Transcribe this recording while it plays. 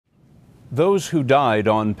Those who died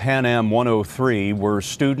on Pan Am 103 were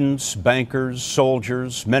students, bankers,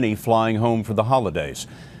 soldiers, many flying home for the holidays.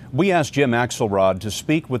 We asked Jim Axelrod to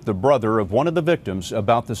speak with the brother of one of the victims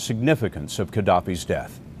about the significance of Qaddafi's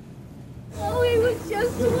death. Oh, he was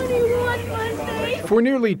just 21 Monday. For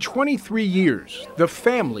nearly 23 years, the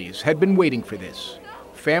families had been waiting for this.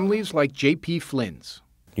 Families like J.P. Flynn's.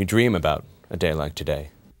 You dream about a day like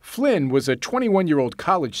today. Flynn was a 21-year-old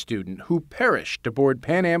college student who perished aboard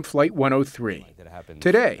Pan Am Flight 103.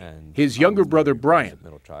 Today, his younger brother Brian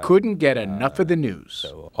couldn't get enough of the news.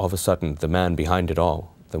 All of a sudden, the man behind it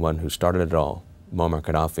all, the one who started it all, Muammar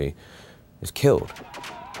Qaddafi, is killed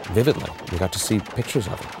vividly. We got to see pictures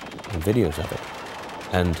of it and videos of it.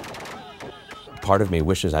 And part of me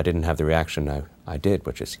wishes I didn't have the reaction I did,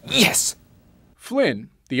 which is, yes! Flynn,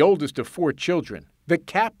 the oldest of 4 children, the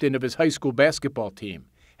captain of his high school basketball team,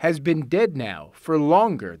 has been dead now for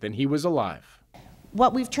longer than he was alive.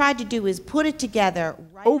 What we've tried to do is put it together.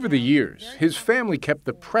 Over the years, his family kept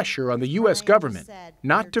the pressure on the U.S. government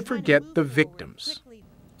not to forget the victims.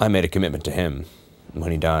 I made a commitment to him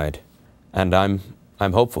when he died, and I'm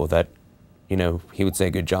hopeful that, he would say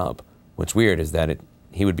good job. What's weird is that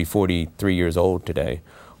he would be 43 years old today,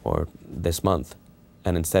 or this month,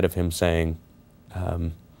 and instead of him saying,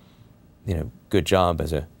 good job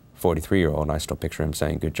as a 43-year-old, I still picture him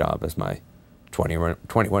saying good job as my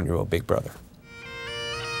 21-year-old big brother.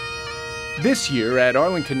 This year at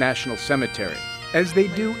Arlington National Cemetery, as they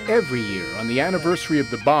do every year on the anniversary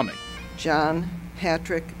of the bombing, John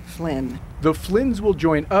Patrick Flynn. The Flynns will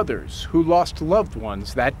join others who lost loved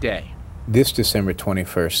ones that day. This December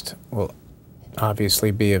 21st will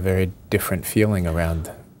obviously be a very different feeling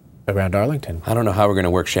around Arlington. I don't know how we're going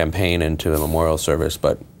to work champagne into a memorial service,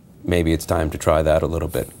 but maybe it's time to try that a little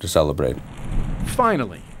bit to celebrate.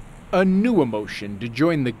 Finally, a new emotion to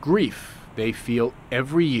join the grief they feel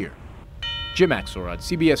every year. Jim Axelrod,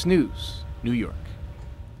 CBS News, New York.